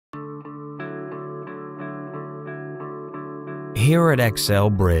Here at Excel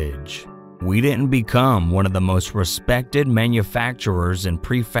Bridge, we didn't become one of the most respected manufacturers in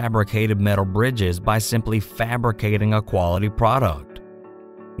prefabricated metal bridges by simply fabricating a quality product.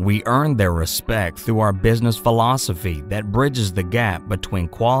 We earned their respect through our business philosophy that bridges the gap between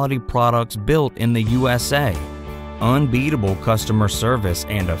quality products built in the USA, unbeatable customer service,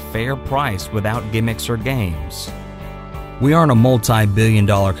 and a fair price without gimmicks or games. We aren't a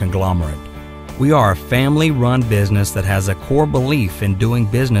multi-billion-dollar conglomerate. We are a family-run business that has a core belief in doing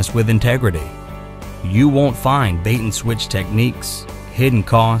business with integrity. You won't find bait-and-switch techniques, hidden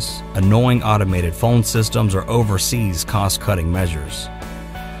costs, annoying automated phone systems, or overseas cost-cutting measures.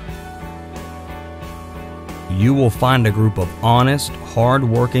 You will find a group of honest,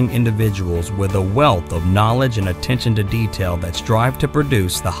 hard-working individuals with a wealth of knowledge and attention to detail that strive to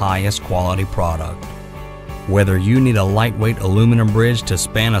produce the highest quality product. Whether you need a lightweight aluminum bridge to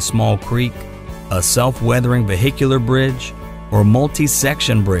span a small creek, a self-weathering vehicular bridge, or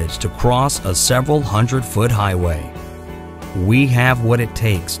multi-section bridge to cross a several hundred-foot highway, we have what it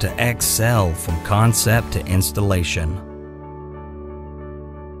takes to excel from concept to installation.